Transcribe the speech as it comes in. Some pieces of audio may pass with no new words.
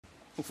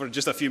For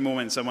just a few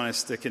moments, I want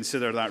us to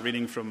consider that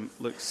reading from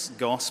Luke's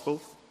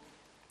Gospel.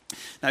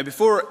 Now,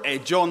 before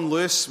John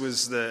Lewis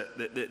was the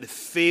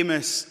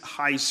famous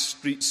high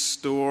street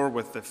store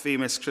with the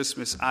famous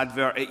Christmas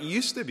advert, it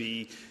used to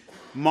be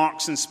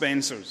Marks and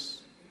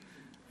Spencer's.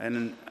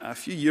 And a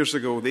few years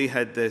ago, they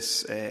had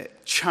this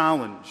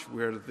challenge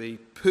where they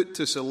put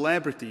to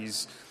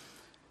celebrities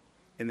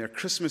in their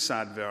Christmas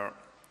advert,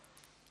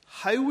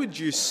 how would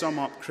you sum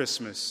up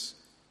Christmas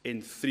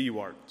in 3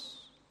 words?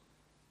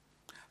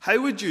 How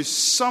would you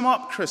sum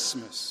up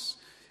Christmas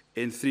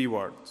in 3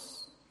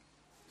 words?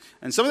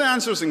 And some of the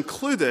answers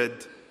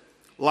included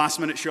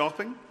last-minute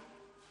shopping,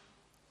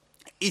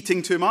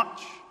 eating too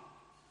much,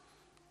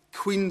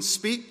 Queen's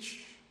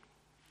speech,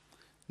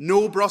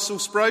 no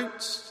Brussels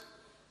sprouts,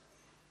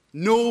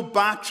 no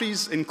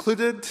batteries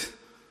included,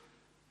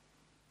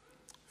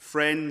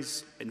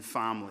 friends and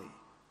family.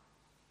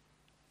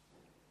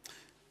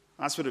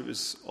 That's what it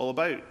was all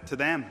about to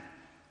them.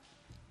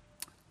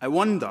 I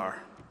wonder,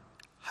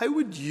 how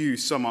would you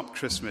sum up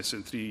Christmas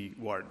in 3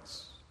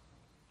 words?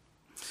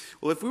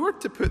 Well, if we were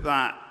to put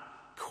that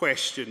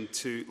question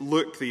to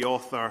Luke, the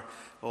author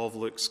of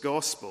Luke's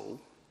Gospel,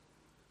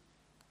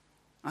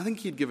 I think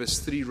he'd give us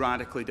 3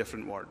 radically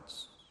different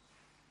words.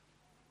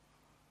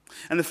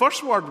 And the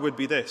first word would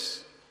be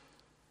this: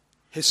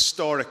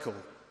 historical.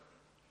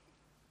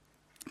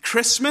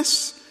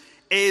 Christmas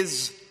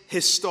is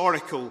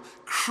historical.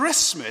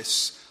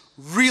 Christmas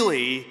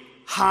really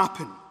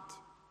happened.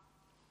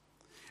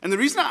 And the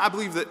reason I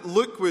believe that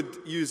Luke would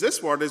use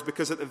this word is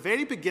because at the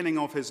very beginning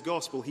of his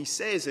gospel, he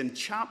says in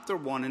chapter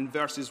 1, in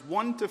verses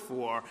 1 to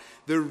 4,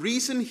 the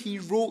reason he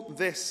wrote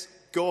this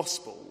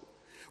gospel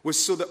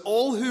was so that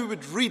all who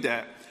would read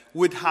it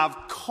would have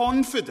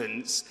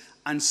confidence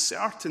and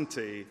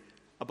certainty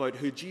about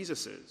who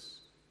Jesus is,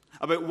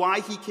 about why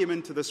he came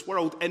into this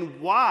world,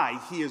 and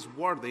why he is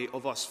worthy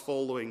of us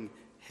following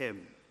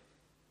him.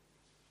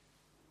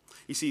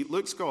 You see,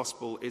 Luke's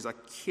gospel is a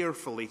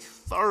carefully,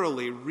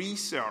 thoroughly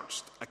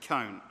researched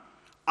account,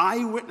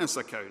 eyewitness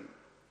account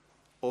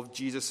of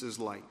Jesus'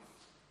 life.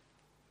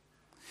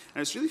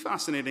 And it's really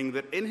fascinating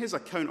that in his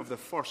account of the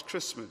first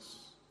Christmas,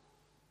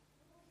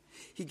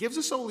 he gives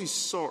us all these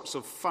sorts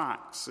of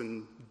facts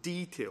and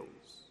details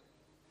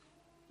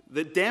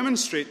that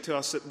demonstrate to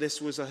us that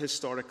this was a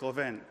historical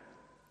event.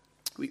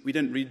 We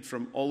didn't read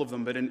from all of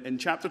them, but in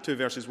chapter 2,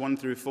 verses 1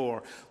 through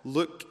 4,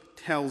 Luke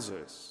tells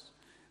us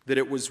that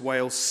it was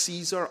while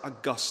Caesar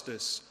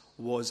Augustus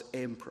was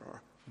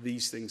emperor,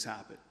 these things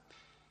happened.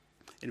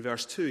 In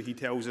verse 2, he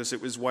tells us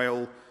it was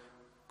while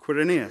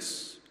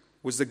Quirinius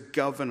was the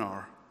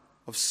governor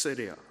of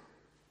Syria.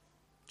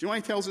 Do you know why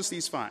he tells us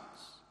these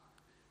facts?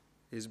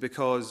 It's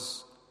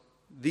because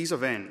these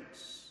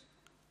events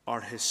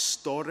are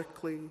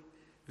historically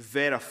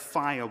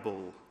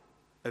verifiable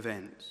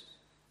events.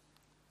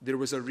 There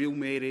was a real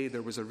Mary,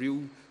 there was a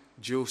real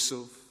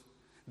Joseph.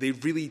 They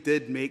really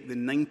did make the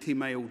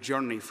 90-mile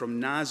journey from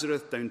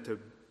Nazareth down to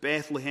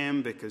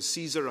Bethlehem because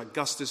Caesar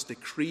Augustus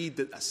decreed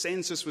that a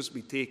census was to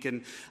be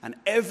taken and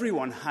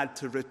everyone had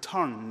to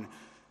return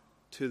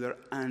to their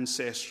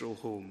ancestral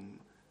home.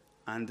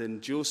 And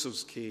in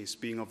Joseph's case,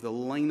 being of the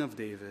line of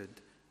David,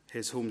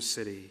 his home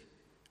city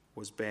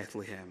was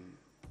Bethlehem.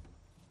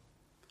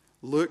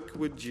 Luke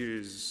would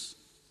use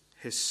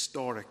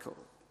historical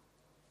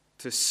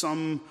to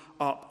sum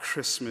up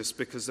Christmas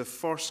because the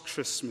first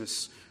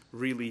Christmas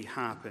really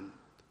happened.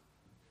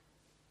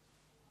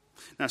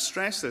 Now, I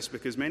stress this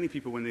because many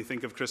people, when they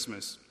think of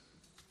Christmas,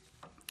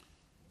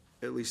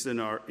 at least in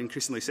our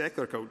increasingly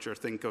secular culture,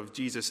 think of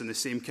Jesus in the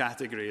same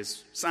category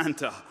as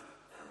Santa.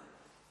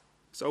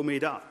 It's all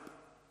made up.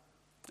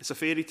 It's a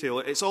fairy tale.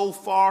 It's all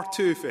far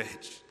too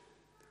fetched.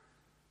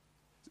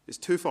 It's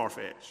too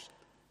far-fetched.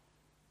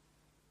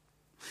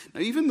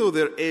 Now, even though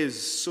there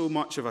is so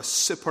much of a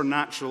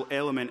supernatural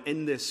element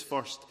in this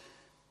first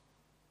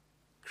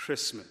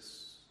Christmas,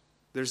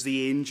 there's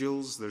the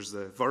angels, there's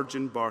the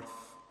virgin birth,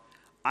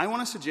 I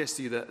want to suggest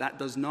to you that that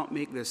does not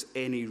make this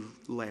any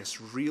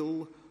less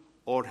real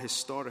or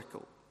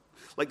historical.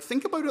 Like,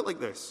 think about it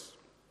like this.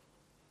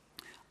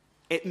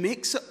 It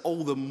makes it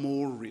all the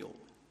more real.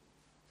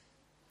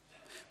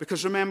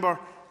 Because remember,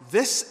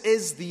 this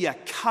is the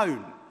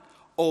account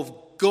of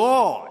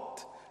God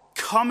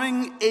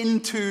coming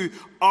into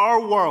our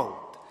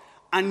world.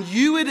 And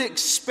you would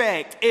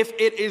expect, if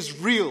it is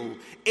real,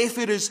 if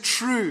it is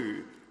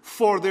true,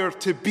 for there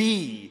to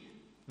be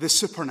the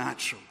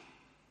supernatural.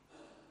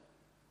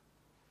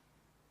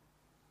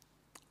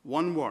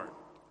 One word.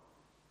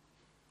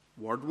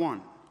 Word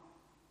 1.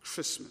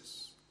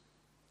 Christmas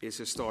is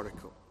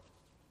historical.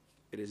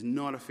 It is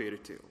not a fairy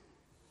tale.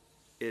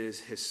 It is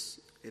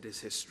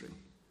history.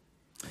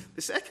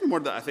 The second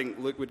word that I think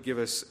Luke would give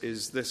us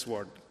is this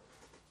word: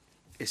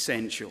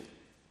 essential.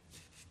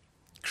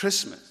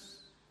 Christmas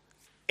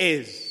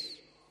is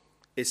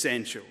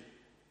essential.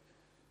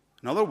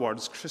 In other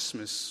words,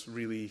 Christmas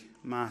really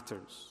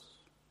matters.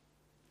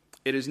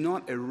 It is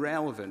not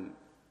irrelevant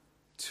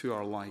to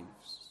our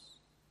lives.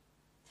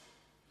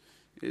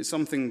 It is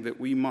something that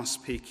we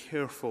must pay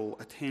careful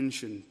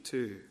attention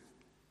to.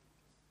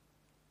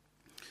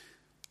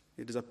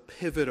 It is a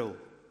pivotal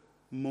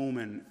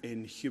moment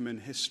in human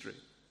history.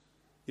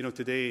 You know,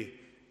 today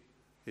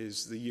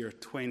is the year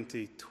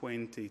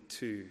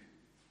 2022.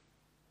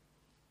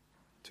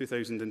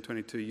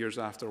 2022 years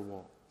after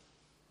what?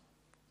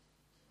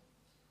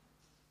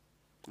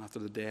 After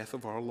the death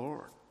of our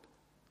Lord.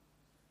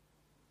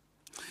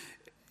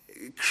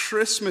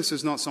 Christmas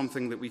is not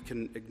something that we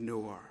can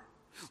ignore.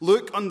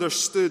 Luke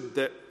understood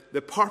that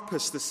the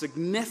purpose, the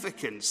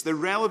significance, the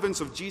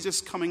relevance of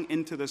Jesus coming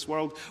into this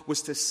world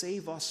was to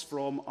save us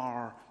from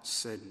our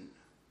sin.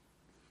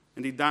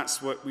 Indeed,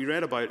 that's what we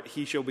read about.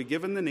 He shall be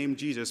given the name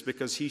Jesus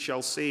because he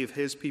shall save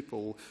his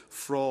people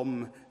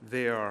from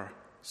their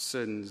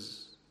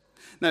sins.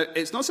 Now,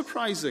 it's not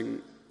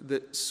surprising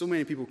that so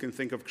many people can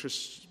think of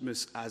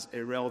Christmas as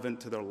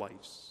irrelevant to their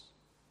lives,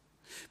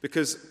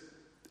 because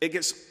it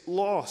gets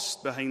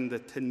lost behind the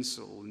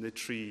tinsel and the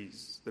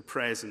trees, the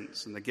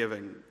presents and the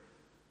giving.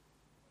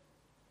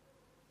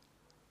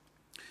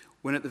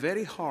 When at the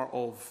very heart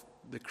of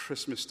the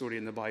Christmas story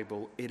in the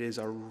Bible, it is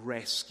a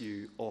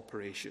rescue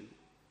operation.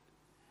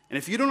 And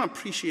if you don't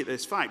appreciate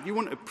this fact, you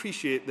won't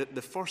appreciate that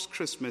the first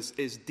Christmas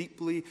is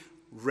deeply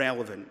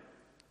relevant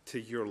to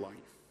your life.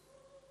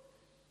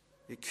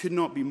 It could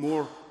not be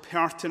more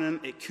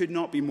pertinent. It could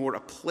not be more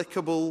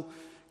applicable.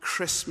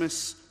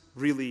 Christmas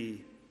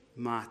really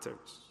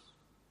matters.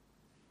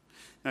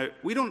 Now,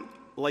 we don't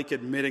like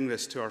admitting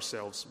this to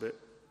ourselves, but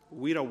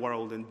we're a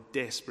world in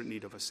desperate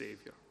need of a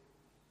Savior.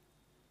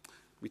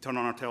 We turn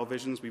on our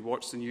televisions, we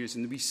watch the news,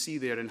 and we see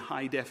there in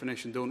high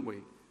definition, don't we,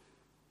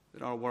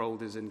 that our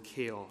world is in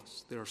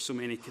chaos. There are so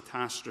many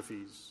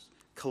catastrophes,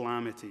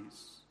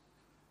 calamities.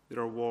 There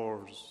are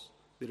wars.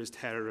 There is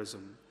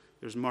terrorism.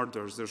 There's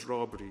murders. There's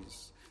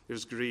robberies.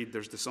 There's greed.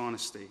 There's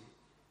dishonesty.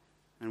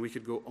 And we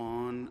could go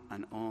on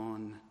and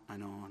on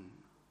and on.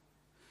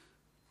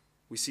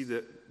 We see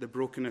the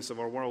brokenness of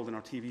our world in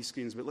our TV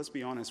screens, but let's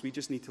be honest, we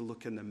just need to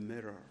look in the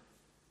mirror.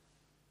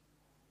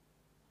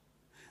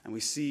 And we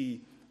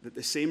see that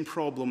the same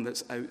problem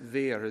that's out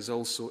there is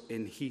also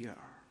in here.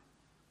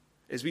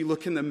 As we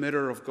look in the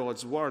mirror of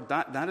God's Word,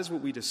 that is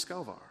what we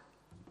discover.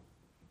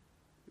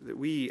 That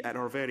we, at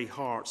our very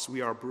hearts,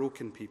 we are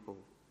broken people.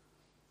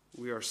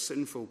 We are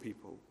sinful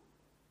people.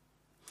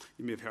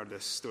 You may have heard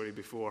this story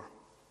before.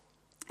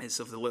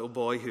 It's of the little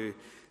boy who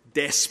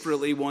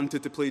desperately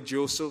wanted to play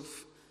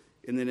Joseph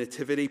in the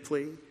Nativity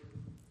play.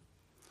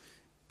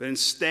 But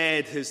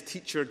instead, his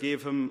teacher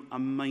gave him a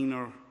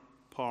minor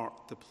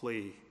part to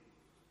play.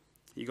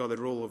 He got the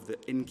role of the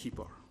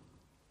innkeeper.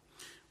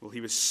 Well, he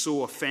was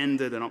so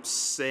offended and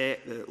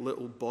upset that the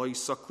little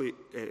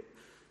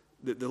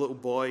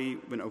boy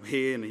went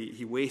away, and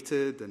he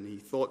waited, and he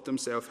thought to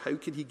himself, how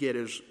could he get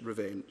his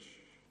revenge?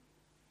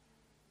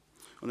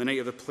 On the night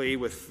of the play,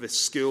 with the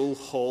school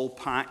hall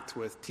packed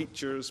with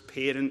teachers,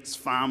 parents,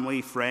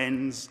 family,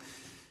 friends,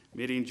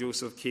 Mary and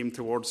Joseph came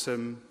towards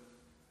him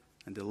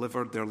and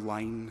delivered their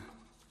line,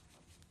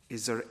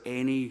 "Is there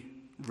any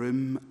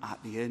room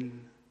at the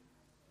inn?"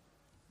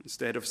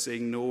 Instead of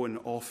saying no and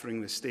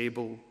offering the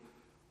stable,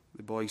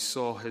 the boy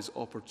saw his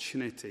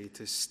opportunity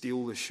to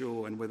steal the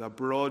show, and with a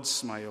broad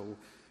smile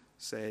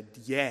said,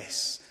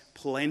 "Yes,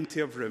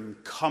 plenty of room,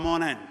 come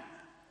on in."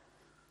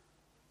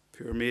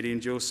 Poor Mary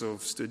and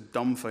Joseph stood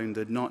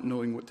dumbfounded, not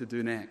knowing what to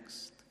do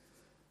next.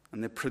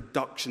 And the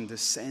production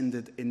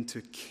descended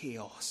into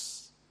chaos.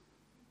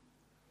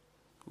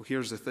 Well,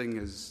 here's the thing,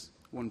 as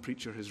one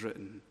preacher has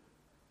written,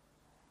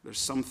 there's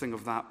something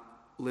of that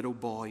little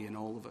boy in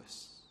all of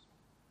us.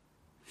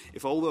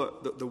 If all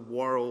the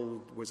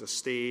world was a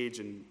stage,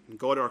 and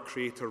God our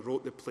Creator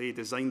wrote the play,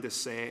 designed the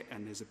set,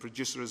 and is a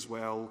producer as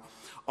well,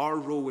 our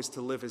role is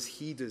to live as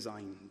He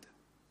designed,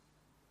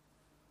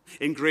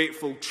 in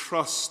grateful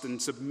trust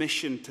and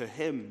submission to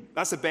Him.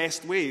 That's the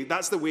best way.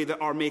 That's the way that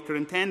our Maker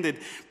intended.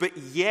 But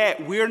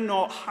yet, we're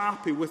not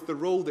happy with the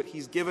role that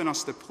He's given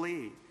us to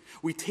play.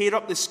 We tear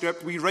up the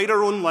script, we write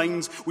our own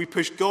lines, we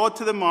push God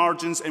to the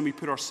margins, and we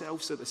put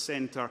ourselves at the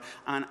center.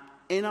 And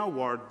in a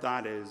word,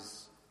 that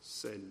is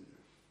sin.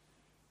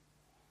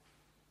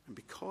 And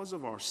because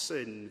of our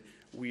sin,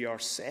 we are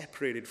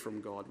separated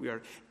from God. We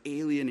are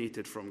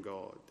alienated from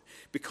God.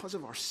 Because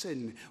of our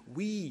sin,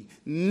 we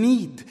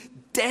need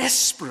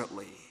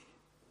desperately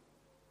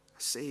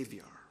a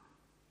Savior.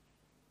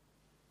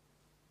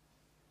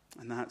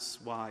 And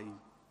that's why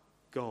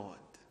God,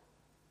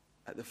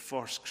 at the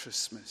first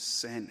Christmas,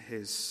 sent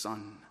His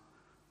Son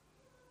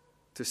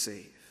to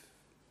save.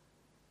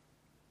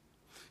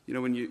 You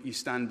know, when you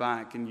stand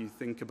back and you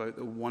think about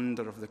the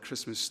wonder of the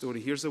Christmas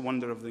story, here's the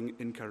wonder of the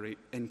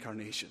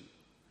incarnation.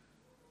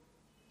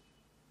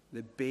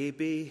 The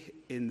baby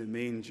in the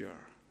manger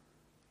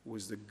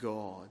was the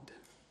God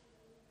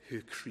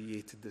who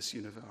created this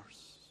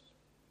universe.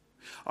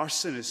 Our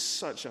sin is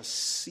such a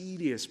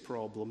serious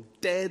problem,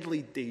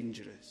 deadly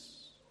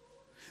dangerous,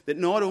 that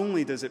not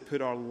only does it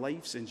put our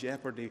lives in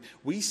jeopardy,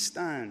 we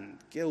stand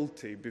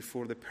guilty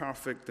before the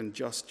perfect and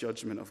just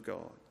judgment of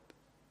God.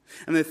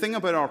 And the thing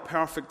about our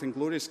perfect and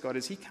glorious God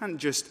is He can't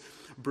just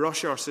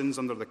brush our sins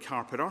under the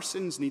carpet. Our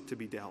sins need to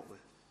be dealt with.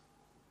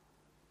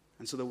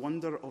 And so the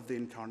wonder of the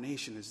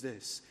incarnation is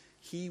this: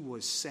 he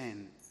was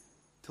sent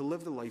to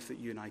live the life that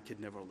you and I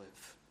could never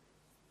live.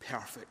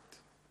 Perfect.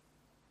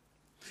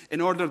 In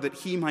order that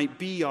he might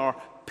be our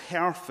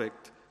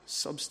perfect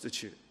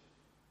substitute.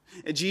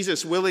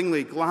 Jesus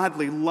willingly,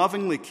 gladly,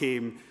 lovingly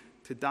came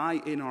to die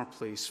in our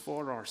place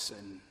for our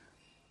sin.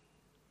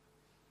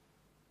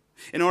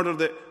 In order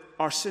that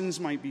our sins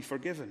might be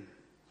forgiven.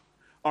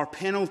 Our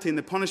penalty and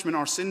the punishment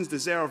our sins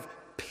deserve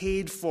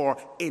paid for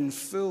in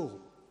full.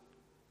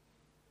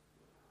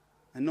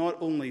 And not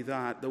only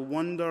that, the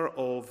wonder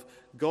of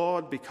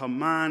God become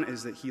man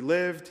is that he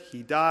lived,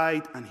 he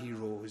died, and he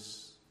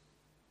rose,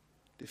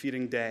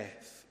 defeating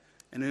death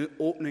and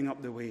opening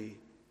up the way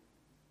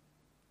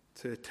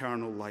to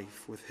eternal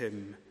life with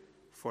him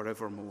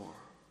forevermore.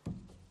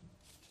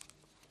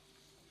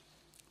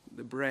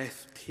 The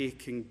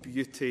breathtaking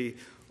beauty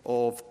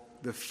of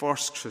the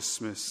first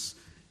Christmas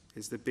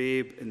is the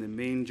babe in the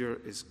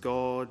manger is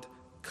God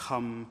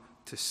come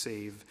to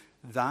save.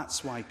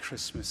 That's why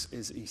Christmas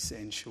is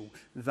essential.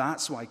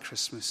 That's why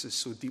Christmas is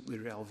so deeply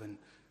relevant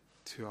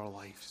to our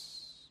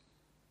lives.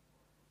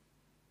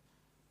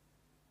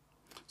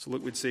 So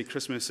Luke would say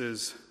Christmas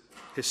is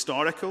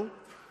historical,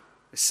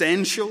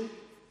 essential,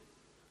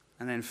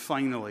 and then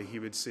finally he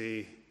would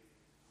say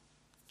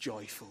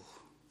joyful.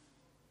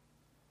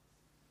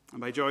 And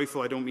by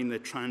joyful, I don't mean the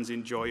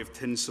transient joy of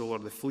tinsel or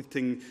the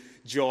fleeting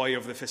joy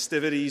of the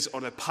festivities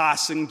or the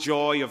passing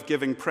joy of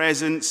giving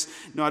presents.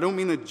 No, I don't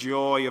mean the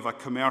joy of a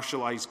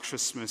commercialized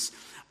Christmas.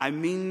 I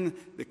mean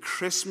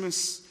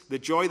the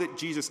joy that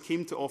Jesus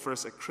came to offer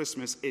us at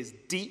Christmas is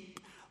deep,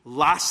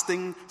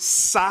 lasting,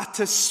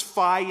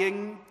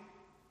 satisfying,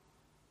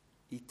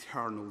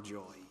 eternal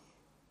joy.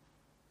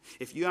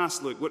 If you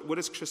ask Luke, what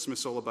is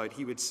Christmas all about?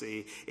 He would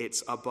say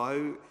it's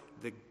about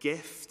the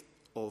gift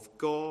of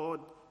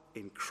God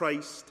in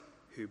Christ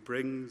who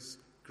brings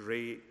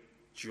great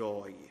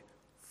joy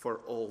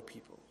for all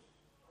people.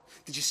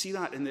 Did you see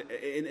that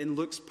in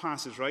Luke's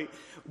passage, right?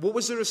 What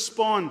was the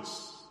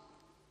response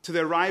to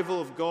the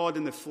arrival of God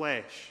in the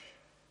flesh?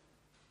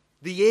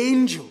 The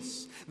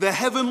angels, the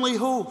heavenly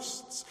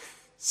hosts,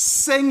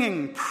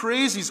 singing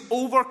praises,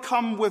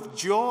 overcome with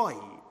joy.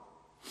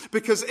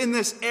 Because in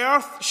this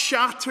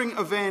earth-shattering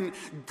event,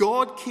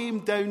 God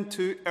came down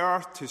to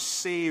earth to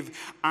save.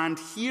 And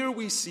here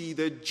we see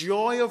the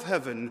joy of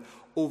heaven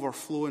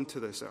overflow into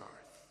this earth.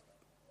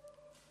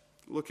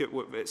 Look at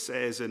what it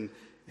says in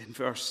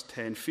verse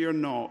 10. Fear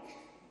not,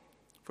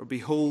 for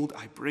behold,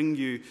 I bring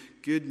you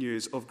good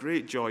news of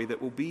great joy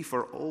that will be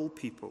for all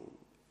people.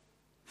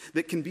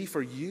 That can be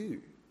for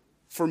you,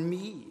 for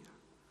me,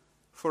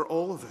 for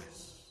all of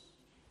us.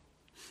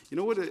 You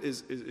know what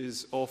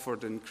is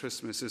offered in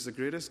Christmas is the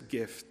greatest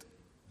gift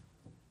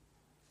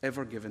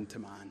ever given to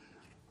man.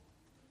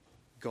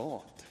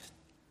 God,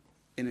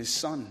 in his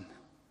Son,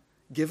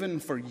 given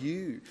for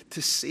you,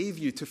 to save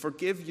you, to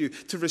forgive you,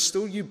 to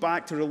restore you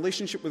back to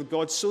relationship with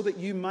God so that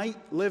you might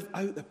live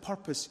out the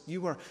purpose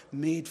you were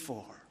made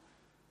for.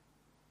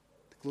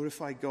 To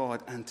glorify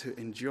God and to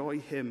enjoy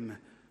him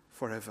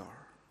forever.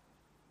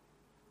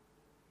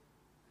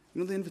 You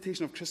know, the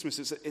invitation of Christmas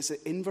is an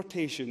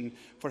invitation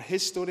for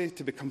his story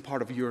to become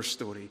part of your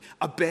story.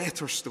 A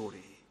better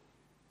story.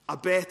 A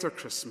better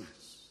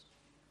Christmas.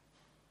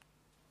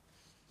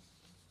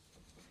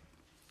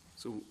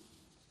 So,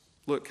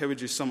 look, how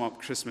would you sum up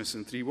Christmas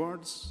in 3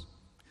 words?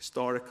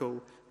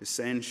 Historical,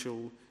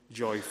 essential,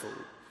 joyful.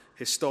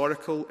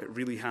 Historical, it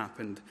really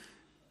happened.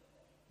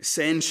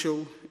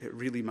 Essential, it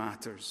really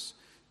matters.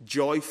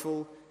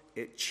 Joyful,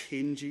 it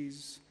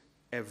changes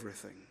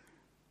everything.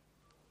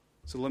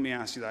 So let me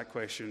ask you that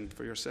question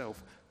for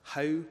yourself.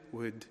 How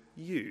would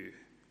you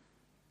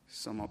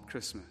sum up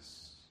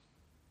Christmas?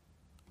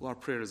 Well, our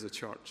prayer as a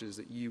church is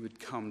that you would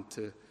come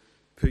to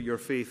put your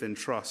faith and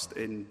trust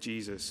in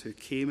Jesus, who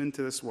came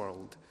into this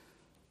world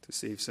to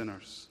save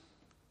sinners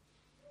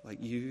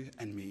like you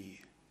and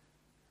me,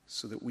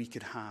 so that we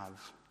could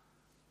have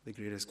the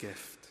greatest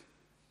gift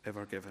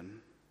ever given.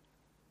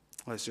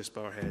 Let's just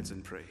bow our heads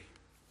and pray.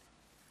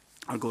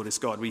 Our glorious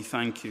God, we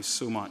thank you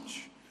so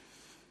much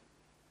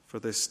for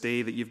this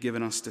day that you've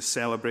given us to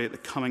celebrate the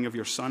coming of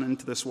your Son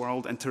into this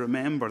world and to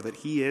remember that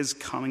he is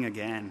coming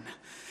again.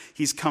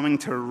 He's coming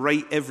to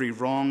right every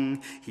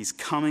wrong. He's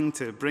coming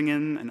to bring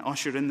in and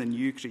usher in the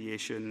new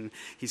creation.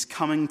 He's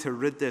coming to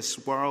rid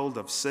this world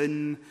of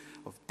sin,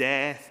 of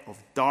death,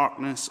 of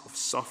darkness, of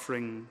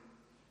suffering.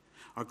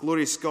 Our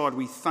glorious God,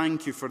 we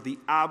thank you for the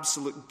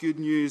absolute good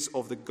news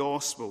of the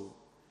gospel.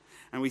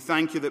 And we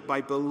thank you that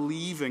by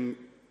believing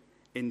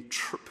in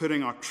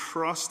putting our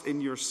trust in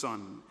your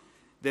Son,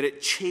 that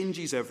it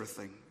changes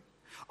everything.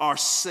 Our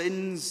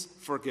sins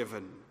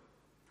forgiven.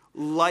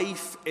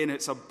 Life in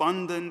its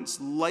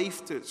abundance,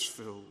 life to its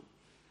full.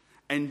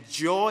 And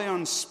joy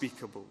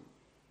unspeakable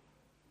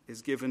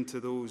is given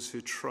to those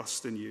who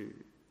trust in you.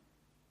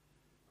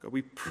 God,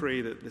 we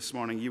pray that this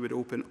morning you would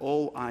open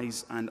all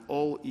eyes and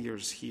all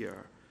ears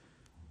here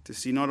to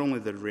see not only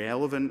the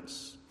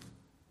relevance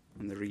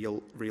and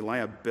the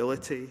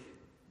reliability,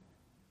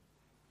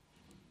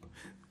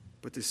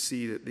 but to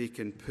see that they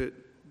can put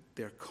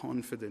their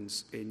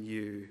confidence in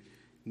you,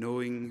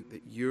 knowing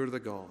that you're the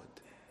God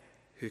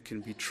who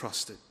can be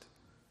trusted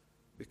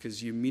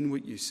because you mean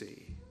what you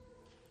say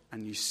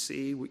and you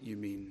say what you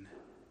mean.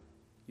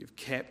 You've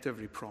kept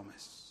every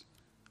promise.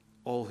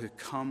 All who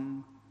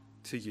come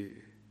to you,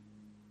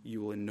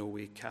 you will in no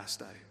way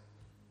cast out.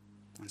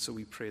 And so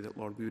we pray that,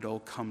 Lord, we would all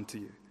come to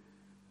you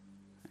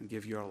and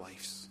give you our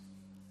lives.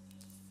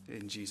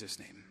 In Jesus'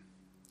 name,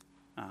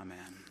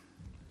 amen.